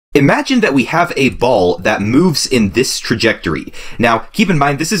Imagine that we have a ball that moves in this trajectory. Now, keep in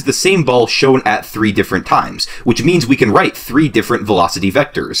mind this is the same ball shown at 3 different times, which means we can write 3 different velocity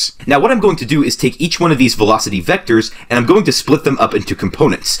vectors. Now what I'm going to do is take each one of these velocity vectors and I'm going to split them up into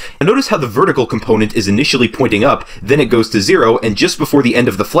components. Now notice how the vertical component is initially pointing up, then it goes to 0, and just before the end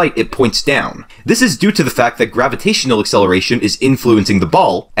of the flight it points down. This is due to the fact that gravitational acceleration is influencing the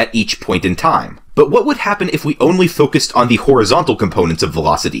ball at each point in time. But what would happen if we only focused on the horizontal components of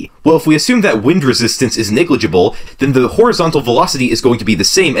velocity? Well, if we assume that wind resistance is negligible, then the horizontal velocity is going to be the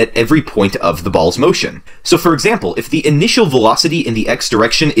same at every point of the ball's motion. So for example, if the initial velocity in the x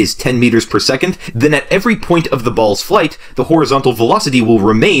direction is 10 meters per second, then at every point of the ball's flight, the horizontal velocity will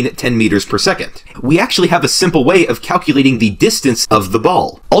remain 10 meters per second. We actually have a simple way of calculating the distance of the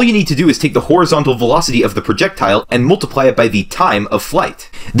ball. All you need to do is take the horizontal velocity of the projectile and multiply it by the time of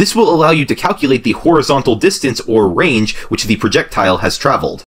flight. This will allow you to calculate the horizontal distance or range which the projectile has traveled.